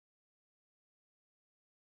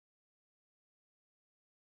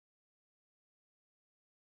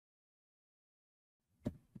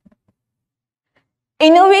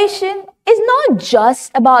Innovation is not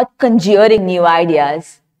just about conjuring new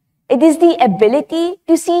ideas. It is the ability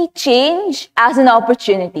to see change as an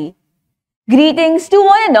opportunity. Greetings to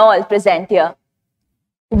one and all present here.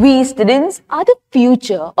 We students are the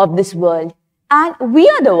future of this world, and we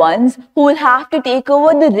are the ones who will have to take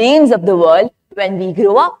over the reins of the world when we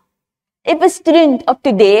grow up. If a student of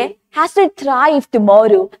today has to thrive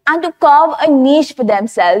tomorrow and to carve a niche for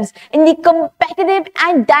themselves in the competitive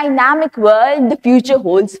and dynamic world the future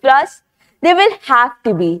holds for us, they will have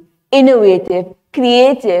to be innovative,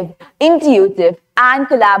 creative, intuitive, and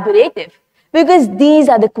collaborative. Because these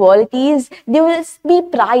are the qualities they will be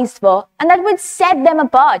prized for, and that would set them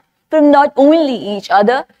apart from not only each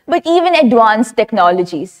other, but even advanced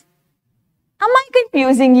technologies. Am I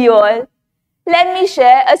confusing you all? Let me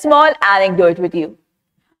share a small anecdote with you.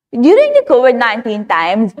 During the COVID-19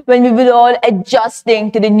 times, when we were all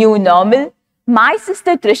adjusting to the new normal, my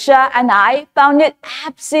sister Trisha and I found it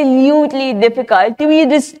absolutely difficult to be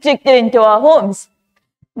restricted into our homes.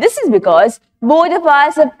 This is because both of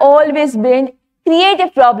us have always been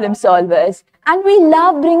creative problem solvers, and we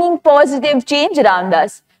love bringing positive change around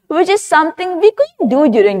us, which is something we couldn't do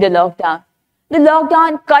during the lockdown. The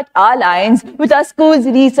lockdown cut our lines with our school's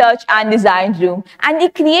research and design room and the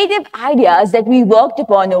creative ideas that we worked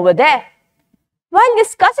upon over there. While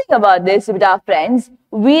discussing about this with our friends,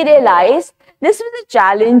 we realized this was a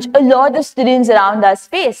challenge a lot of students around us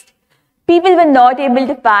faced. People were not able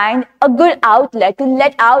to find a good outlet to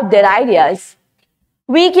let out their ideas.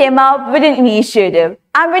 We came up with an initiative,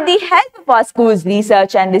 and with the help of our school's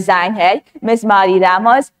research and design head, Ms. Mari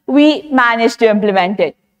Ramos, we managed to implement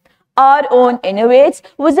it. Our Own Innovates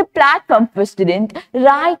was a platform for students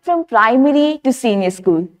right from primary to senior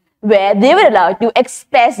school, where they were allowed to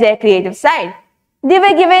express their creative side. They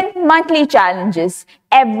were given monthly challenges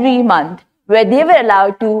every month, where they were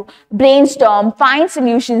allowed to brainstorm, find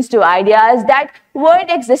solutions to ideas that weren't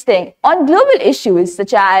existing on global issues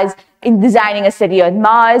such as in designing a city on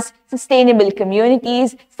Mars, sustainable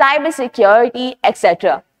communities, cybersecurity,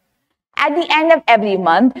 etc. At the end of every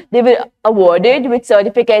month, they were awarded with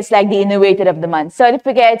certificates like the Innovator of the Month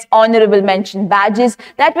certificates, honorable mention badges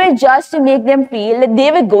that were just to make them feel that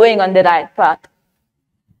they were going on the right path.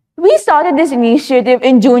 We started this initiative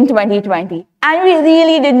in June 2020, and we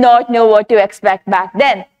really did not know what to expect back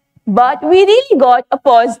then. But we really got a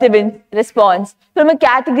positive response from a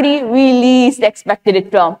category we least expected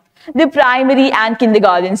it from, the primary and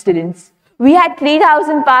kindergarten students. We had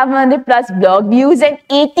 3,500 plus blog views and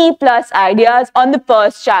 80 plus ideas on the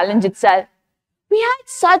first challenge itself. We had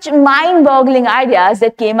such mind-boggling ideas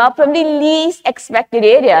that came up from the least expected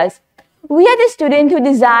areas. We had a student who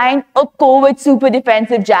designed a COVID super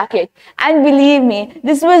defensive jacket, and believe me,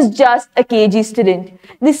 this was just a KG student.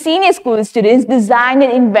 The senior school students designed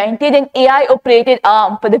and invented an AI-operated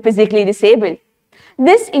arm for the physically disabled.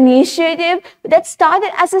 This initiative that started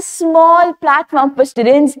as a small platform for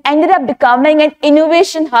students ended up becoming an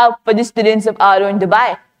innovation hub for the students of our own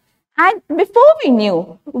Dubai. And before we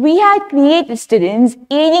knew, we had creative students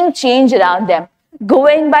aiding change around them,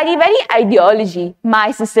 going by the very ideology my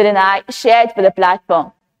sister and I shared for the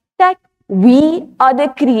platform, that we are the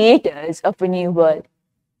creators of a new world.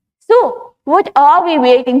 So, what are we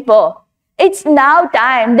waiting for? It's now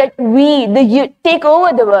time that we, the youth, take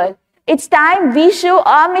over the world. It's time we show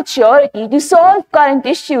our maturity to solve current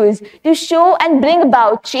issues, to show and bring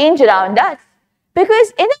about change around us.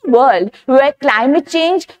 Because in a world where climate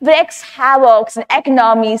change wreaks havoc in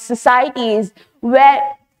economies, societies,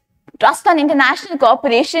 where trust on international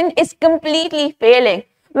cooperation is completely failing,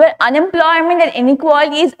 where unemployment and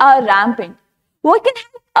inequalities are rampant, what can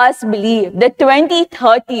help us believe that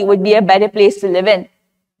 2030 would be a better place to live in?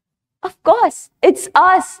 Of course, it's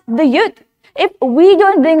us, the youth. If we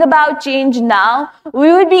don't bring about change now,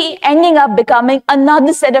 we would be ending up becoming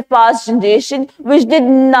another set of past generation which did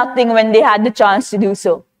nothing when they had the chance to do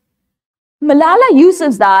so. Malala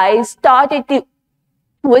Yousafzai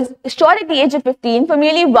was shot at the age of 15 for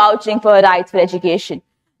merely vouching for her rights for education.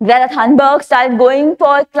 Greta Thunberg started going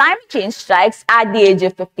for climate change strikes at the age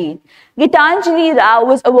of 15. Gitanjali Rao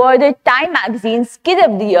was awarded Time Magazine's Kid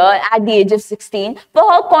of the Year at the age of 16 for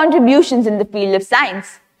her contributions in the field of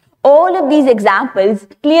science. All of these examples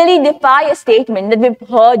clearly defy a statement that we've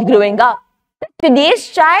heard growing up. Today's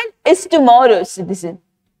child is tomorrow's citizen.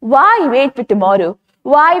 Why wait for tomorrow?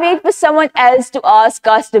 Why wait for someone else to ask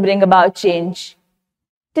us to bring about change?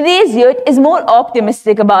 Today's youth is more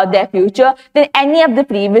optimistic about their future than any of the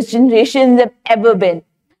previous generations have ever been.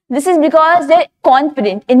 This is because they're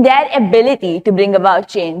confident in their ability to bring about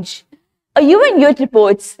change. A UN Youth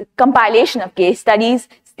Report's compilation of case studies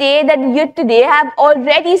state that youth today have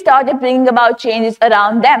already started bringing about changes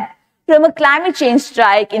around them. From a climate change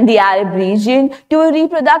strike in the Arab region to a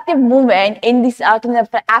reproductive movement in the Southern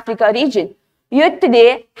Africa region, youth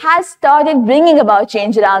today has started bringing about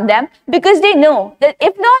change around them because they know that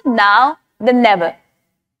if not now, then never.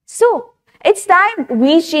 So, it's time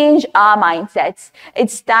we change our mindsets.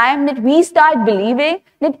 It's time that we start believing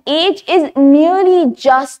that age is merely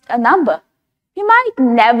just a number. You might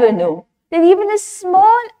never know that even a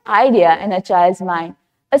small idea in a child's mind,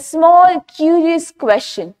 a small curious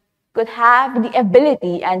question, could have the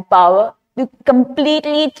ability and power to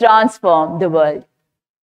completely transform the world.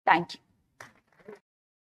 Thank you.